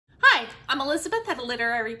Hi, I'm Elizabeth at A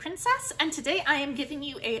Literary Princess, and today I am giving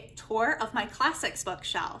you a tour of my classics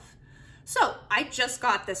bookshelf. So I just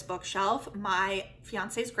got this bookshelf. My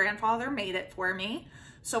fiance's grandfather made it for me,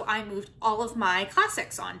 so I moved all of my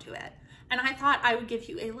classics onto it. And I thought I would give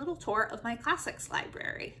you a little tour of my classics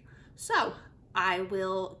library. So I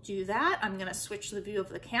will do that. I'm gonna switch the view of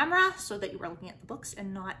the camera so that you are looking at the books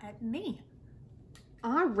and not at me.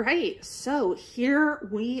 All right, so here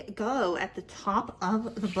we go at the top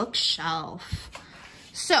of the bookshelf.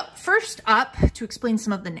 So first up, to explain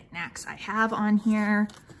some of the knickknacks I have on here,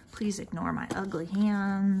 please ignore my ugly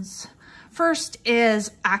hands. First is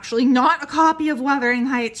actually not a copy of Wuthering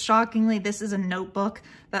Heights, shockingly. This is a notebook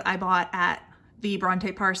that I bought at the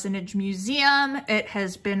Bronte Parsonage Museum. It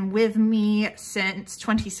has been with me since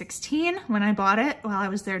 2016 when I bought it while I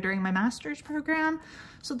was there during my master's program.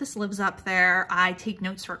 So this lives up there. I take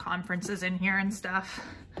notes for conferences in here and stuff.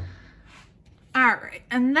 All right,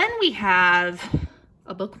 and then we have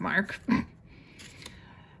a bookmark.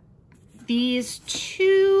 These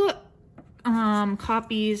two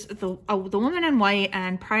copies, the Woman in White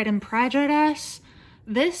and Pride and Prejudice.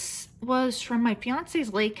 This was from my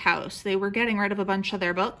fiance's lake house. They were getting rid of a bunch of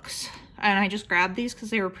their books, and I just grabbed these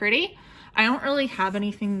because they were pretty. I don't really have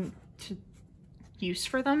anything to use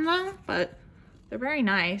for them though, but they're very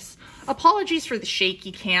nice. Apologies for the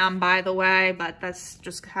shaky cam, by the way, but that's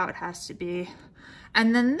just how it has to be.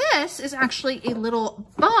 And then this is actually a little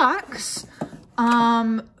box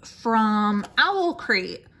from Owl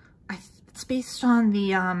Crate. It's based on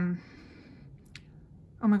the, oh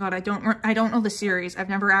my God, I don't know the series. I've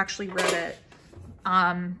never actually read it.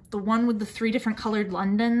 The one with the 3 different colored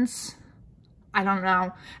Londons. I don't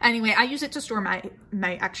know. Anyway, I use it to store my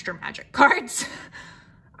extra magic cards.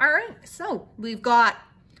 All right, so we've got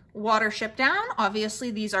Watership Down. Obviously,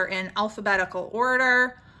 these are in alphabetical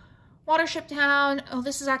order. Watership Down. Oh,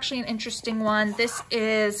 this is actually an interesting one. This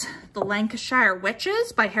is The Lancashire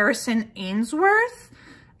Witches by Harrison Ainsworth.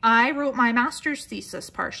 I wrote my master's thesis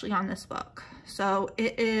partially on this book. So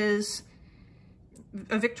it is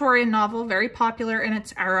a Victorian novel, very popular in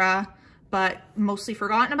its era, but mostly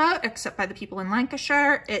forgotten about, except by the people in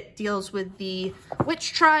Lancashire. It deals with the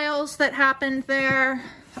witch trials that happened there,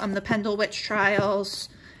 the Pendle witch trials,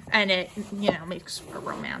 and it, you know, makes a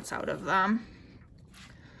romance out of them.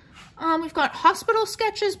 We've got Hospital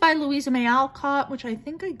Sketches by Louisa May Alcott, which I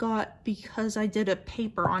think I got because I did a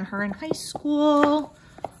paper on her in high school.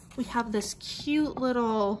 We have this cute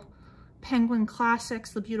little Penguin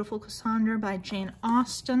Classics, The Beautiful Cassandra by Jane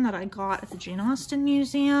Austen that I got at the Jane Austen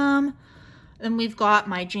Museum. Then we've got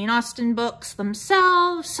my Jane Austen books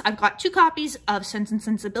themselves. I've got 2 copies of Sense and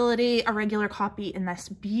Sensibility, a regular copy in this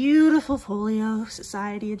beautiful folio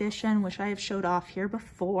Society edition, which I have showed off here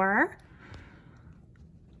before.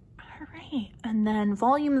 All right, and then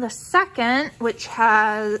volume the 2nd, which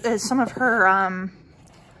is some of her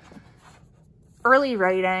early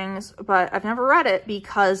writings, but I've never read it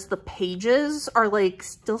because the pages are like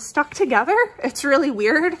still stuck together. It's really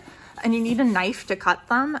weird. And you need a knife to cut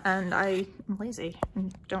them, and I'm lazy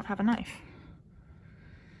and don't have a knife.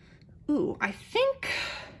 Ooh, I think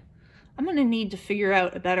I'm gonna need to figure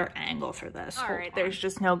out a better angle for this. All right, there's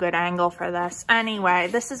just no good angle for this. Anyway,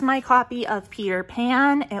 this is my copy of Peter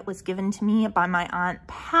Pan. It was given to me by my Aunt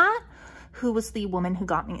Pat, who was the woman who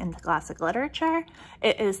got me into classic literature.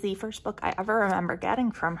 It is the first book I ever remember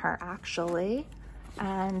getting from her, actually.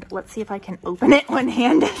 And let's see if I can open it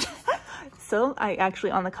one-handed. So I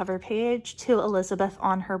actually, on the cover page, to Elizabeth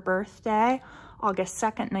on her birthday, August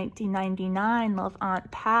 2nd, 1999, love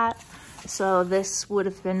Aunt Pat. So this would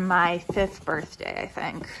have been my 5th birthday, I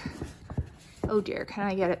think. Oh dear, can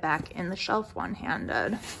I get it back in the shelf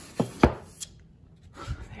one-handed?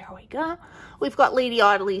 There we go. We've got Lady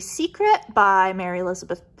Audley's Secret by Mary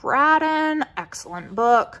Elizabeth Braddon, excellent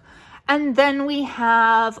book. And then we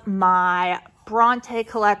have my Bronte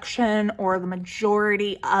collection, or the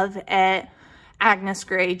majority of it, Agnes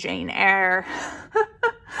Grey, Jane Eyre.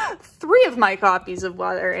 3 of my copies of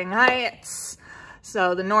Wuthering Heights.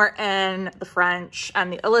 So the Norton, the French,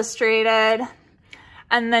 and the Illustrated.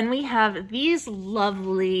 And then we have these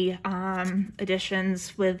lovely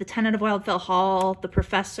editions with The Tenant of Wildfell Hall, The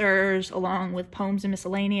Professors, along with Poems and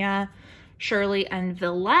Miscellanea, Shirley and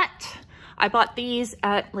Villette. I bought these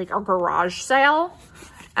at like a garage sale.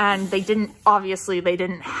 And they didn't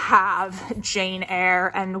have Jane Eyre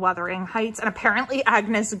and Wuthering Heights, and apparently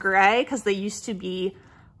Agnes Grey, because they used to be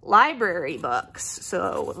library books.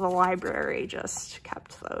 So the library just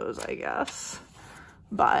kept those, I guess.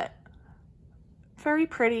 But very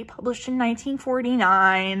pretty, published in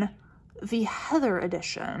 1949. The Heather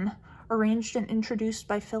edition, arranged and introduced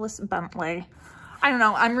by Phyllis Bentley. I don't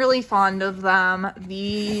know, I'm really fond of them.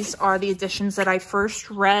 These are the editions that I first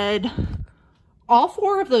read all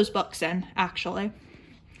 4 of those books in, actually.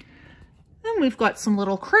 Then we've got some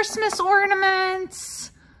little Christmas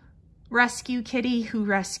ornaments. Rescue Kitty, Who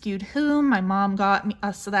Rescued Whom. My mom got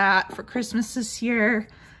us that for Christmas this year.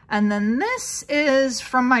 And then this is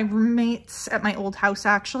from my roommates at my old house,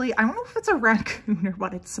 actually. I don't know if it's a raccoon or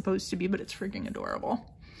what it's supposed to be, but it's freaking adorable.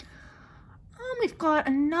 We've got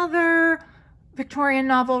another Victorian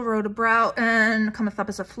novel, Rhoda Broughton, Cometh Up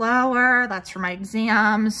as a Flower. That's for my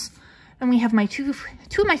exams. And we have my two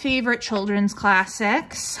of my favorite children's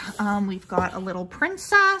classics. We've got A Little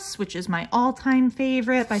Princess, which is my all-time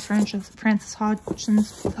favorite by Frances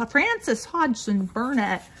Hodgson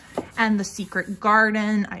Burnett, and The Secret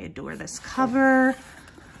Garden. I adore this cover.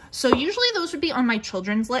 So usually those would be on my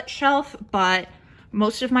children's lit shelf, but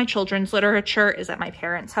most of my children's literature is at my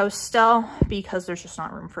parents' house still because there's just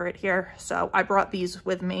not room for it here. So I brought these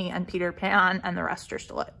with me and Peter Pan, and the rest are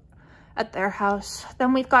still at their house.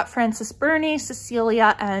 Then we've got Frances Burney,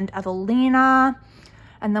 Cecilia, and Evelina.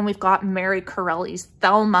 And then we've got Mary Corelli's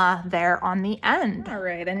Thelma there on the end. All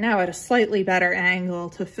right, and now at a slightly better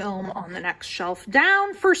angle to film on the next shelf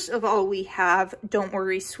down. First of all, we have Don't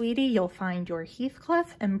Worry, Sweetie, You'll Find Your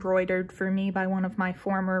Heathcliff, embroidered for me by one of my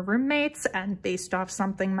former roommates and based off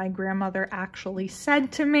something my grandmother actually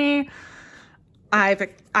said to me. I've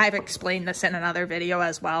explained this in another video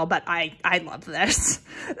as well, but I love this.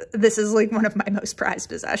 This is like one of my most prized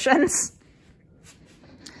possessions.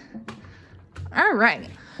 All right,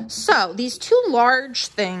 so these 2 large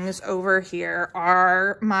things over here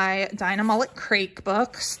are my Dinah Mullet Crake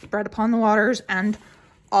books, Bread Upon the Waters and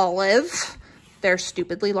Olive. They're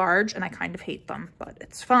stupidly large and I kind of hate them, but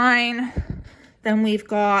it's fine. Then we've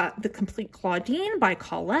got The Complete Claudine by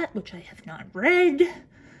Colette, which I have not read.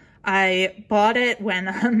 I bought it when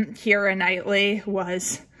Keira Knightley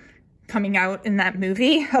was coming out in that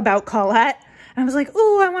movie about Colette. And I was like,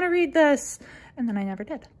 oh, I want to read this. And then I never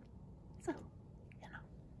did. So, you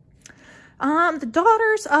know. The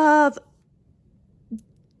Daughters of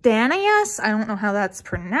Danaus. I don't know how that's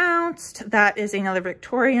pronounced. That is another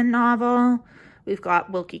Victorian novel. We've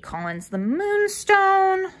got Wilkie Collins' The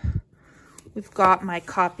Moonstone. We've got my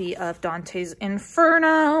copy of Dante's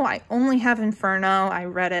Inferno. I only have Inferno. I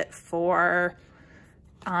read it for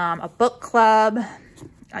a book club.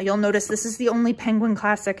 You'll notice this is the only Penguin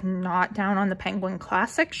Classic not down on the Penguin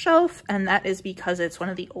Classic shelf, and that is because it's one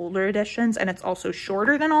of the older editions, and it's also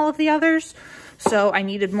shorter than all of the others. So I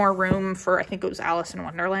needed more room for, I think it was Alice in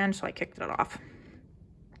Wonderland, so I kicked it off.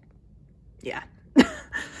 Yeah.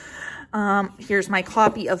 Here's my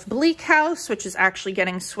copy of Bleak House, which is actually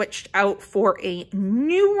getting switched out for a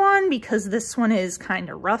new one because this one is kind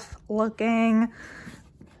of rough looking.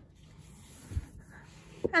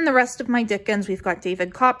 And the rest of my Dickens, we've got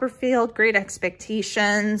David Copperfield, Great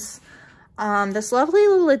Expectations. This lovely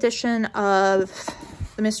little edition of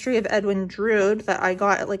The Mystery of Edwin Drood that I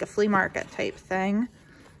got at like a flea market type thing.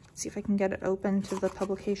 Let's see if I can get it open to the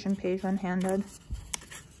publication page one-handed.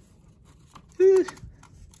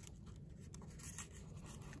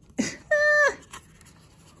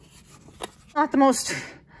 Not the most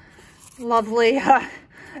lovely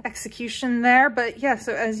execution there, but yeah,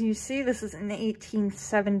 so as you see, this is an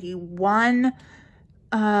 1871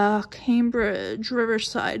 Cambridge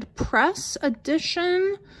Riverside Press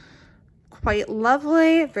edition. Quite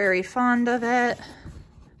lovely, very fond of it.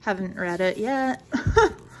 Haven't read it yet.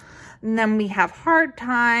 And then we have Hard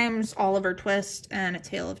Times, Oliver Twist, and A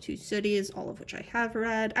Tale of Two Cities, all of which I have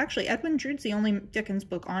read. Actually, Edwin Drood's the only Dickens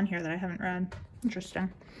book on here that I haven't read.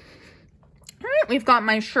 Interesting. All right, we've got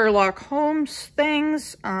my Sherlock Holmes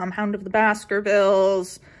things, Hound of the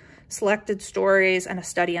Baskervilles, Selected Stories, and A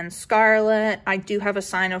Study in Scarlet. I do have a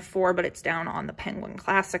Sign of Four, but it's down on the Penguin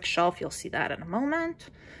Classic shelf. You'll see that in a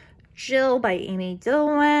moment. Jill by Amy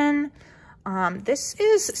Dillwyn. This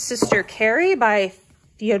is Sister Carrie by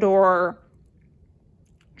Theodore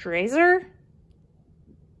Dreiser.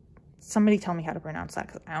 Somebody tell me how to pronounce that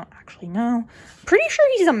because I don't actually know. Pretty sure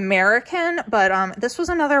he's American, but this was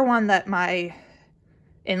another one that my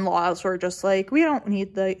in-laws were just like, we don't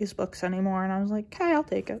need these books anymore. And I was like, okay, I'll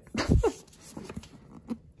take it.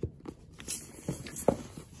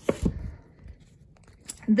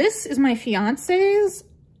 This is my fiance's.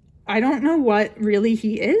 I don't know what really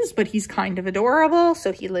he is, but he's kind of adorable.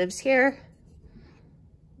 So he lives here.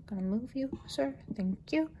 Gonna move you, sir.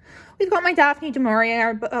 Thank you. We've got my Daphne du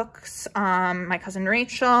Maurier books, my cousin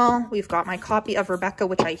Rachel. We've got my copy of Rebecca,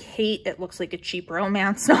 which I hate. It looks like a cheap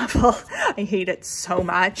romance novel. I hate it so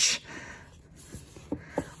much.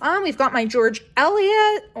 We've got my George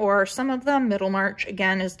Eliot, or some of them. Middlemarch,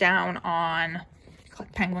 again, is down on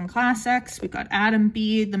Penguin Classics. We've got Adam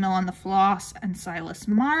Bede, The Mill on the Floss, and Silas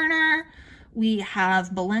Marner. We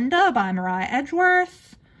have Belinda by Mariah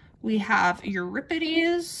Edgeworth. We have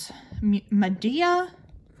Euripides, Medea,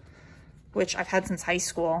 which I've had since high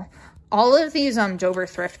school. All of these Dover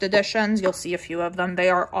thrift editions, you'll see a few of them. They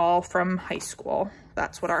are all from high school.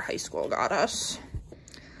 That's what our high school got us.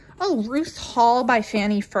 Oh, Ruth Hall by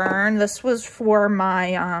Fanny Fern. This was for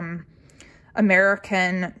my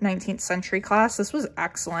American 19th century class. This was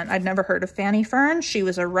excellent. I'd never heard of Fanny Fern. She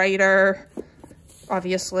was a writer,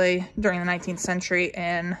 obviously, during the 19th century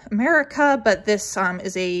in America, but this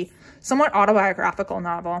is a somewhat autobiographical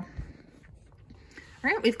novel. All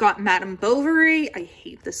right, we've got Madame Bovary. I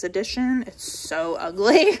hate this edition. It's so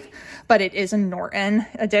ugly, but it is a Norton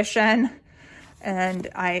edition. And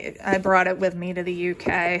I brought it with me to the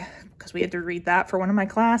UK because we had to read that for one of my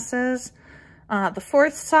classes. The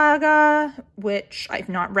Fourth Saga, which I've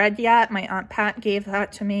not read yet. My Aunt Pat gave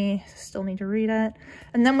that to me. Still need to read it.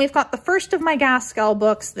 And then we've got the first of my Gaskell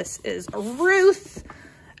books. This is Ruth.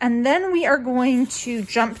 And then we are going to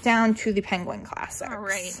jump down to the Penguin Classics. All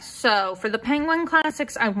right, so for the Penguin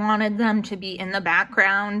Classics, I wanted them to be in the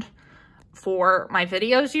background for my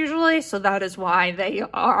videos usually, so that is why they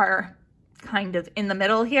are kind of in the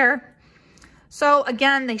middle here. So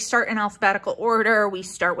again, they start in alphabetical order. We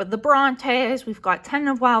start with the Brontes. We've got 10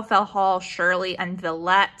 of Wildfell Hall, Shirley, and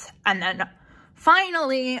Villette. And then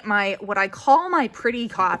finally, what I call my pretty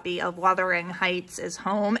copy of Wuthering Heights is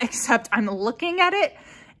home, except I'm looking at it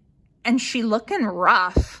and she looking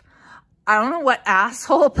rough. I don't know what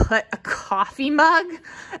asshole put a coffee mug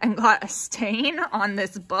and got a stain on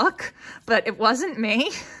this book, but it wasn't me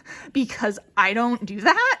because I don't do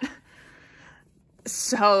that.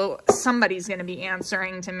 So somebody's going to be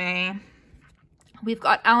answering to me. We've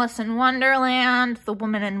got Alice in Wonderland, The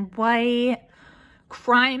Woman in White,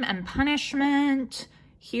 Crime and Punishment.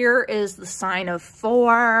 Here is The Sign of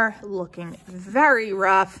Four, looking very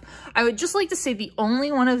rough. I would just like to say the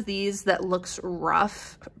only one of these that looks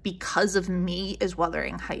rough because of me is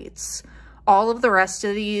Wuthering Heights. All of the rest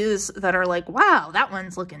of these that are like, wow, that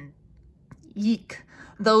one's looking yeek.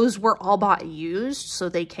 Those were all bought used, so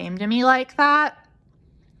they came to me like that.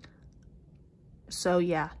 So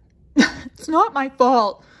yeah, it's not my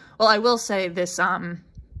fault. Well, I will say this,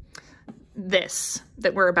 this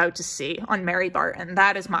that we're about to see on Mary Barton,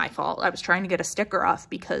 that is my fault. I was trying to get a sticker off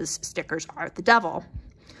because stickers are the devil.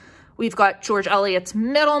 We've got George Eliot's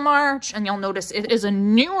Middlemarch, and you'll notice it is a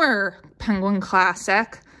newer Penguin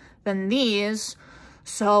Classic than these.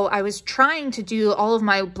 So I was trying to do all of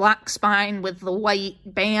my black spine with the white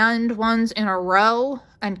band ones in a row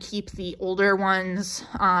and keep the older ones,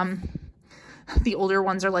 are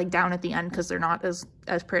like down at the end because they're not as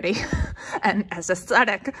pretty and as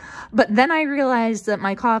aesthetic. But then I realized that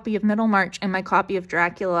my copy of Middlemarch and my copy of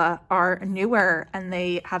Dracula are newer and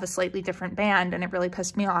they have a slightly different band, and it really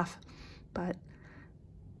pissed me off. But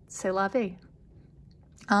c'est la vie.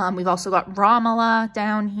 We've also got Romola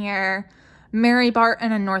down here, Mary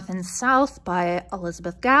Barton and North and South by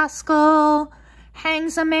Elizabeth Gaskell,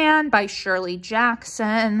 Hangs a Man by Shirley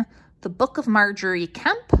Jackson, The Book of Marjorie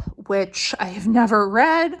Kemp, which I have never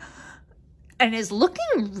read and is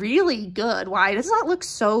looking really good. Why does that look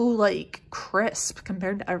so like crisp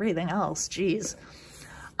compared to everything else? Jeez.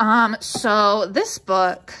 So this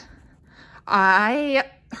book I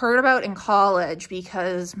heard about in college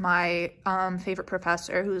because my favorite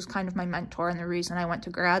professor, who's kind of my mentor and the reason I went to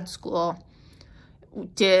grad school,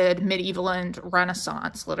 did medieval and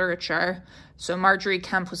Renaissance literature. So Marjorie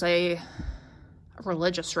Kemp was a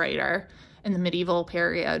religious writer in the medieval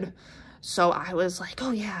period. So I was like,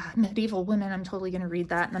 oh yeah, medieval women, I'm totally gonna read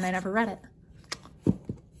that. And then I never read it.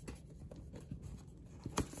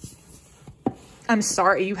 I'm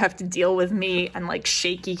sorry you have to deal with me and like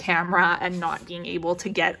shaky camera and not being able to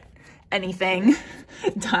get anything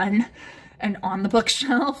done and on the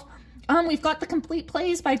bookshelf. We've got The Complete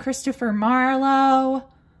Plays by Christopher Marlowe.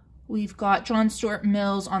 We've got John Stuart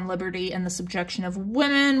Mill's On Liberty and the Subjection of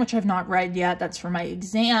Women, which I've not read yet. That's for my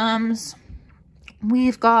exams.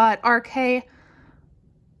 We've got R.K.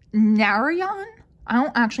 Narayan. I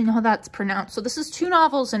don't actually know how that's pronounced. So this is two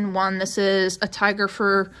novels in one. This is A Tiger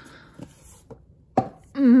for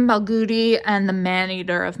Malgudi and The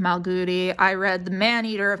Man-Eater of Malgudi. I read The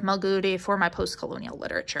Man-Eater of Malgudi for my post-colonial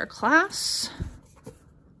literature class.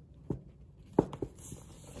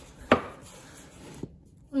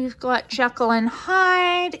 We've got Jekyll and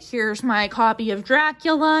Hyde. Here's my copy of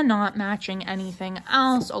Dracula, not matching anything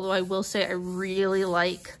else, although I will say I really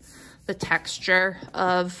like the texture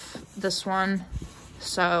of this one.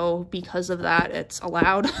 So because of that, it's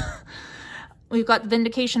allowed. We've got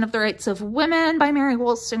Vindication of the Rights of Women by Mary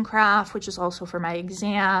Wollstonecraft, which is also for my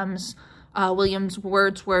exams. William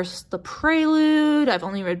Wordsworth's The Prelude. I've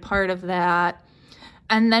only read part of that.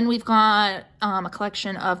 And then we've got a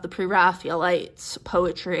collection of the Pre-Raphaelites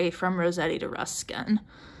poetry from Rossetti to Ruskin.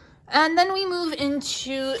 And then we move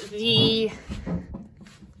into the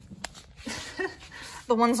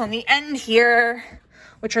ones on the end here,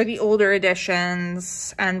 which are the older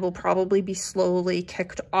editions, and will probably be slowly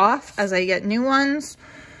kicked off as I get new ones.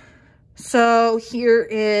 So here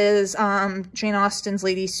is Jane Austen's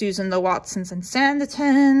Lady Susan, The Watsons, and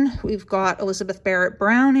Sanditon. We've got Elizabeth Barrett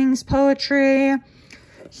Browning's poetry.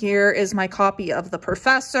 Here is my copy of The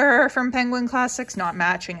Professor from Penguin Classics, not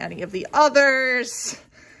matching any of the others.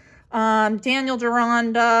 Daniel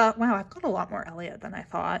Deronda. Wow, I've got a lot more Eliot than I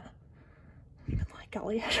thought. I even like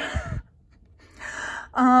Eliot.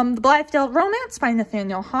 The Blithedale Romance by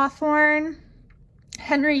Nathaniel Hawthorne.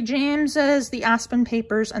 Henry James's The Aspen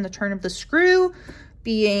Papers and The Turn of the Screw,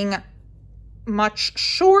 being much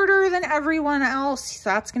shorter than everyone else.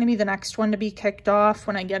 That's going to be the next one to be kicked off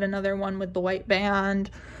when I get another one with the white band.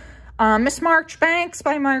 Miss Marchbanks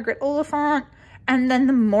by Margaret Oliphant. And then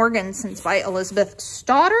The Morgansons by Elizabeth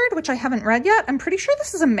Stoddard, which I haven't read yet. I'm pretty sure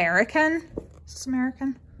this is American. Is this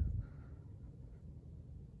American?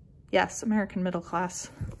 Yes, American middle class.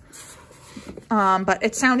 But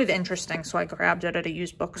it sounded interesting, so I grabbed it at a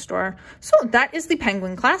used bookstore. So that is the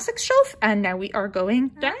Penguin Classics shelf, and now we are going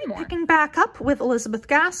down more. Picking back up with Elizabeth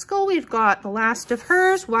Gaskell, we've got the last of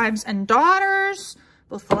hers, Wives and Daughters,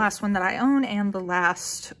 both the last one that I own and the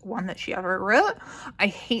last one that she ever wrote. I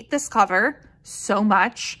hate this cover so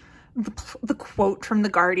much. The quote from The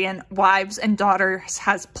Guardian, Wives and Daughters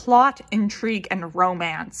has plot, intrigue, and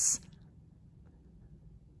romance.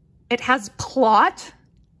 It has plot?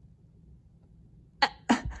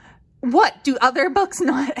 What? Do other books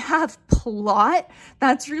not have plot?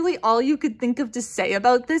 That's really all you could think of to say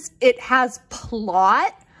about this. It has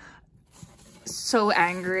plot? So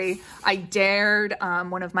angry. I dared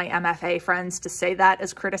one of my MFA friends to say that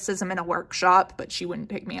as criticism in a workshop, but she wouldn't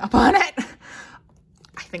pick me up on it.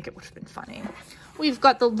 I think it would have been funny. We've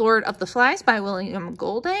got The Lord of the Flies by William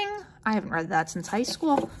Golding. I haven't read that since high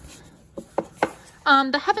school.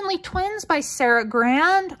 The Heavenly Twins by Sarah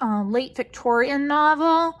Grand, late Victorian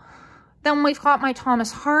novel. Then we've got my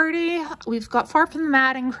Thomas Hardy. We've got Far from the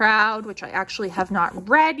Madding Crowd, which I actually have not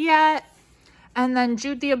read yet. And then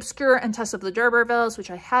Jude the Obscure and Tess of the D'Urbervilles,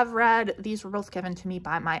 which I have read. These were both given to me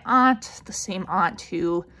by my aunt, the same aunt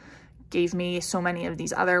who gave me so many of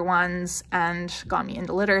these other ones and got me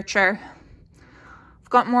into literature. We've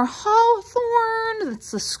got more Hawthorne.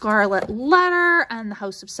 It's The Scarlet Letter and The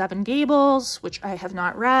House of Seven Gables, which I have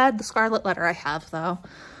not read. The Scarlet Letter I have, though.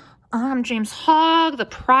 James Hogg, The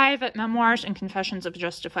Private Memoirs and Confessions of a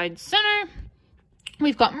Justified Sinner.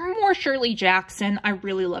 We've got more Shirley Jackson. I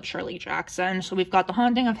really love Shirley Jackson. So we've got The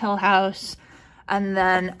Haunting of Hill House. And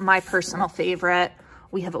then my personal favorite,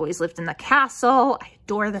 We Have Always Lived in the Castle. I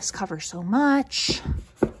adore this cover so much.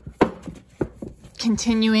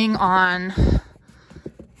 Continuing on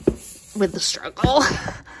with the struggle.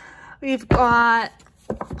 We've got,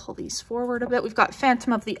 I'll pull these forward a bit. We've got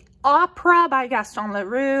Phantom of the Opera by Gaston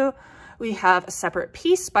Leroux. We have A Separate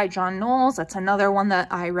Piece by John Knowles. That's another one that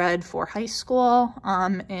I read for high school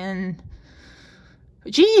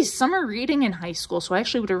summer reading in high school. So I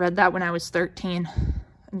actually would have read that when I was 13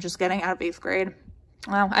 and just getting out of 8th grade.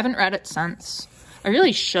 Well, I haven't read it since. I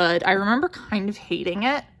really should. I remember kind of hating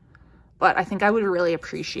it, but I think I would really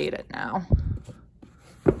appreciate it now.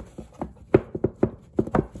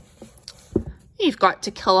 You've got To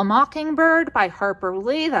Kill a Mockingbird by Harper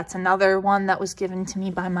Lee. That's another one that was given to me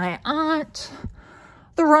by my aunt.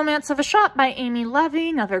 The Romance of a Shop by Amy Levy,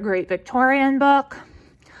 another great Victorian book.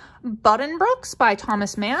 Buddenbrooks by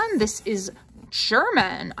Thomas Mann. This is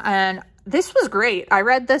German, and this was great. I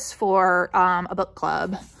read this for a book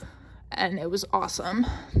club, and it was awesome.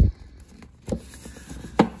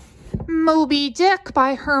 Moby Dick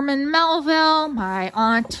by Herman Melville. My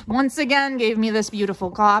aunt once again gave me this beautiful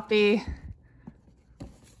copy.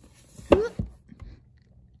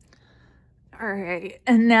 All right,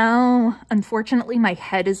 and now, unfortunately, my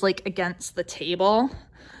head is like against the table,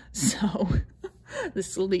 so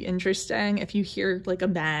this will be interesting. If you hear like a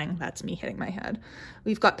bang, that's me hitting my head.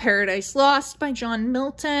 We've got Paradise Lost by John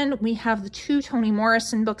Milton. We have the two Toni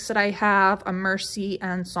Morrison books that I have, A Mercy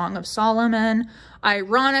and Song of Solomon.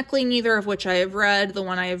 Ironically, neither of which I have read. The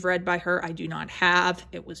one I have read by her, I do not have.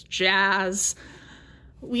 It was Jazz.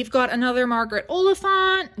 We've got another Margaret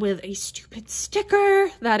Oliphant with a stupid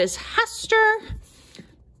sticker. That is Hester.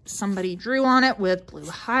 Somebody drew on it with blue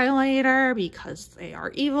highlighter because they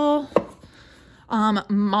are evil.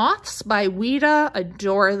 Moths by Ouida.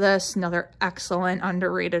 Adore this. Another excellent,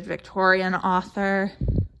 underrated Victorian author.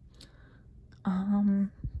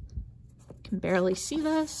 Can barely see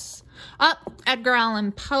this. Edgar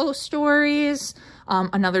Allan Poe stories.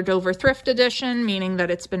 Another Dover Thrift edition, meaning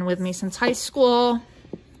that it's been with me since high school.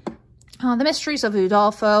 The Mysteries of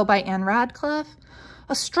Udolpho by Anne Radcliffe.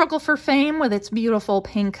 A Struggle for Fame with its beautiful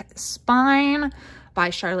pink spine by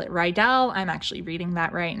Charlotte Rydell. I'm actually reading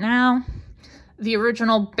that right now. The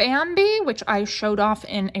Original Bambi, which I showed off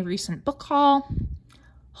in a recent book haul.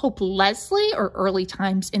 Hope Leslie, or Early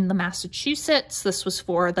Times in the Massachusetts. This was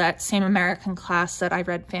for that same American class that I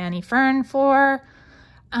read Fanny Fern for.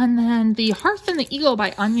 And then The Hearth and the Eagle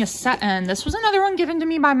by Anya Seton. This was another one given to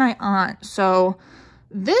me by my aunt. So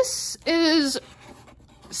this is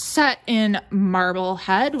set in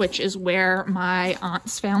Marblehead, which is where my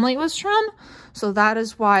aunt's family was from. So that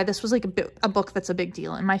is why this was like a book that's a big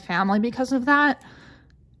deal in my family because of that.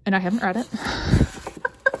 And I haven't read it.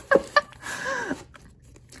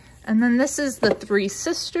 And then this is The Three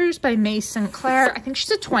Sisters by May Sinclair. I think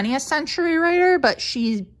she's a 20th century writer, but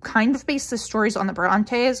she kind of based the stories on the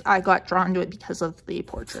Brontes. I got drawn to it because of the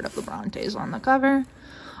portrait of the Brontes on the cover.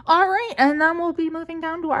 All right, and then we'll be moving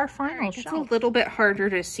down to our final shelf. It's a little bit harder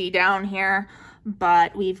to see down here,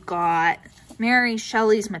 but we've got Mary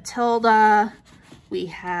Shelley's Matilda. We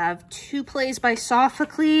have 2 plays by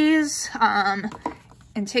Sophocles,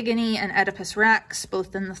 Antigone and Oedipus Rex,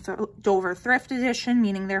 both in the Dover Thrift edition,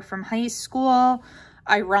 meaning they're from high school.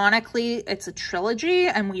 Ironically, it's a trilogy,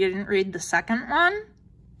 and we didn't read the second one.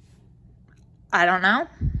 I don't know.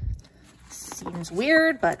 Seems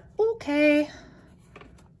weird, but okay.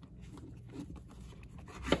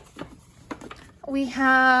 We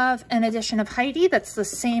have an edition of Heidi that's the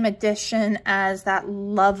same edition as that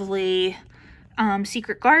lovely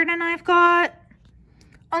Secret Garden I've got.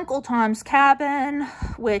 Uncle Tom's Cabin,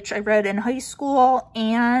 which I read in high school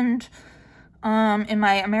and in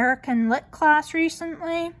my American Lit class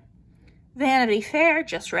recently. Vanity Fair,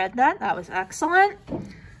 just read that. That was excellent.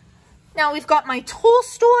 Now we've got my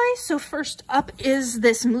Tolstoy. So first up is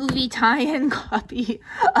this movie tie-in copy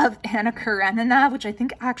of Anna Karenina, which I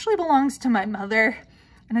think actually belongs to my mother.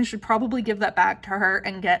 And I should probably give that back to her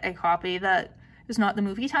and get a copy that is not the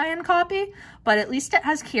movie tie-in copy. But at least it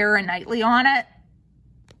has Keira Knightley on it.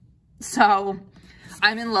 So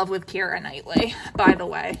I'm in love with Keira Knightley, by the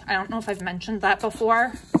way. I don't know if I've mentioned that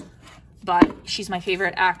before, but she's my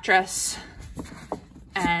favorite actress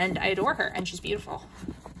and I adore her and she's beautiful.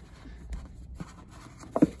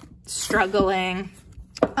 Struggling.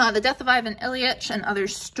 The Death of Ivan Ilyich and Other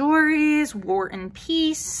Stories, War and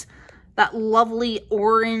Peace. That lovely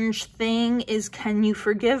orange thing is Can You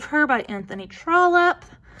Forgive Her by Anthony Trollope.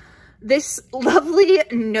 This lovely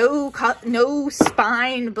no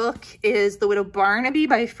spine book is The Widow Barnaby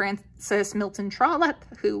by Frances Milton Trollope,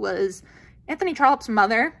 who was Anthony Trollope's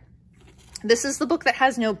mother. This is the book that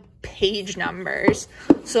has no page numbers.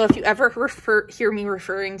 So if you ever hear me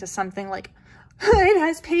referring to something like, it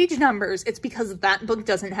has page numbers, it's because that book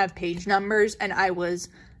doesn't have page numbers, and I was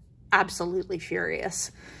absolutely furious.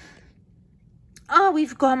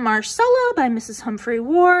 We've got Marcella by Mrs. Humphrey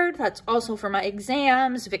Ward. That's also for my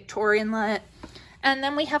exams, Victorian Lit. And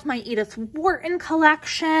then we have my Edith Wharton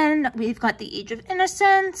collection. We've got The Age of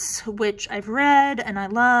Innocence, which I've read and I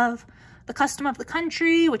love. The Custom of the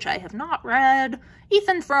Country, which I have not read.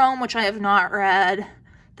 Ethan Frome, which I have not read.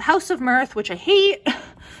 The House of Mirth, which I hate.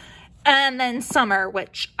 And then Summer,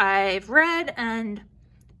 which I've read and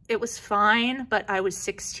it was fine, but I was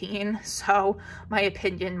 16, so my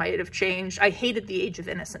opinion might have changed. I hated The Age of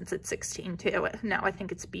Innocence at 16 too. Now I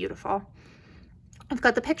think it's beautiful. I've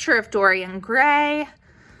got The Picture of Dorian Gray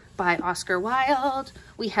by Oscar Wilde.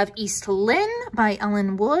 We have East Lynne by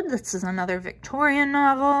Ellen Wood. This is another Victorian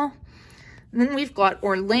novel. And then we've got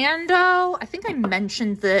Orlando. I think I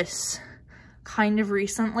mentioned this kind of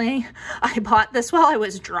recently. I bought this while I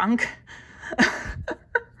was drunk.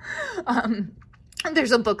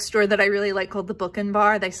 There's a bookstore that I really like called the Book and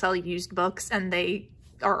Bar. They sell used books and they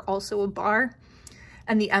are also a bar.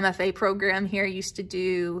 And the MFA program here used to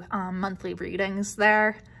do monthly readings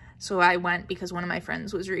there. So I went because one of my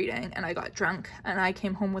friends was reading and I got drunk and I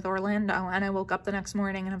came home with Orlando and I woke up the next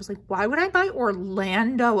morning and I was like, why would I buy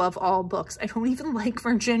Orlando of all books? I don't even like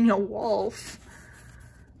Virginia Woolf.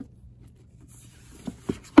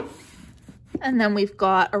 And then we've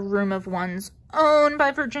got A Room of One's Own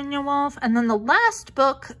by Virginia Woolf. And then the last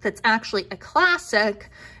book that's actually a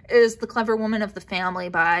classic is The Clever Woman of the Family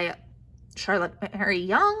by Charlotte Mary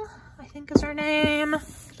Young, I think is her name.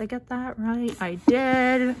 Did I get that right? I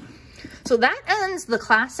did. So that ends the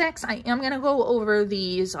classics. I am going to go over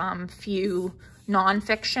these few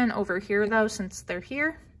nonfiction over here though, since they're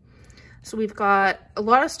here. So we've got a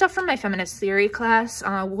lot of stuff from my feminist theory class.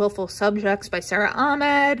 Willful Subjects by Sarah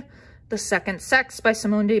Ahmed, The Second Sex by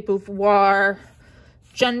Simone de Beauvoir,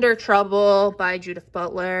 Gender Trouble by Judith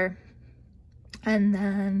Butler, and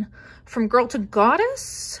then From Girl to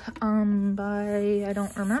Goddess by, I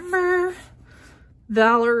don't remember,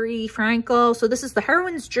 Valerie Frankel. So this is the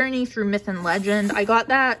heroine's journey through myth and legend. I got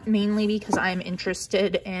that mainly because I'm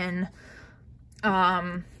interested in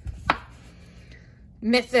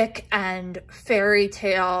mythic and fairy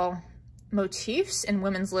tale motifs in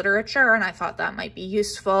women's literature, and I thought that might be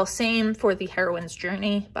useful. Same for The Heroine's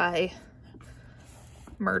Journey by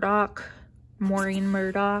Maureen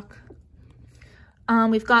Murdoch.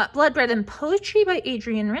 We've got Blood, Bread, and Poetry by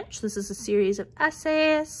Adrienne Rich. This is a series of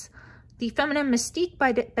essays. The Feminine Mystique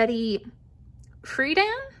by Betty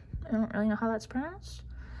Friedan. I don't really know how that's pronounced.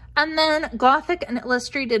 And then Gothic and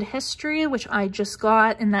Illustrated History, which I just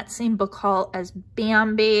got in that same book haul as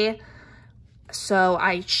Bambi. So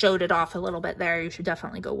I showed it off a little bit there. You should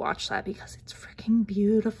definitely go watch that because it's freaking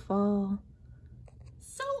beautiful.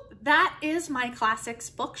 So that is my classics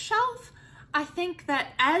bookshelf. I think that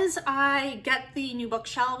as I get the new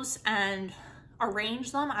bookshelves and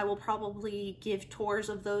arrange them, I will probably give tours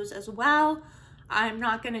of those as well. I'm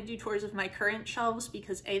not going to do tours of my current shelves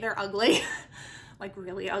because A, they're ugly, like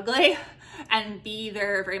really ugly, and B,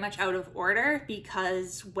 they're very much out of order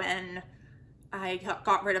because when I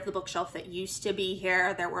got rid of the bookshelf that used to be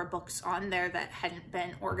here, there were books on there that hadn't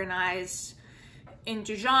been organized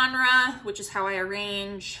into genre, which is how I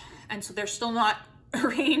arrange, and so they're still not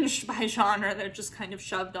arranged by genre. They're just kind of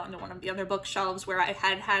shoved onto one of the other bookshelves where I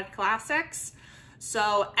had classics.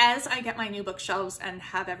 So as I get my new bookshelves and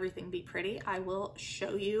have everything be pretty, I will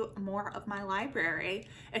show you more of my library.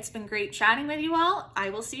 It's been great chatting with you all.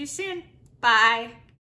 I will see you soon. Bye.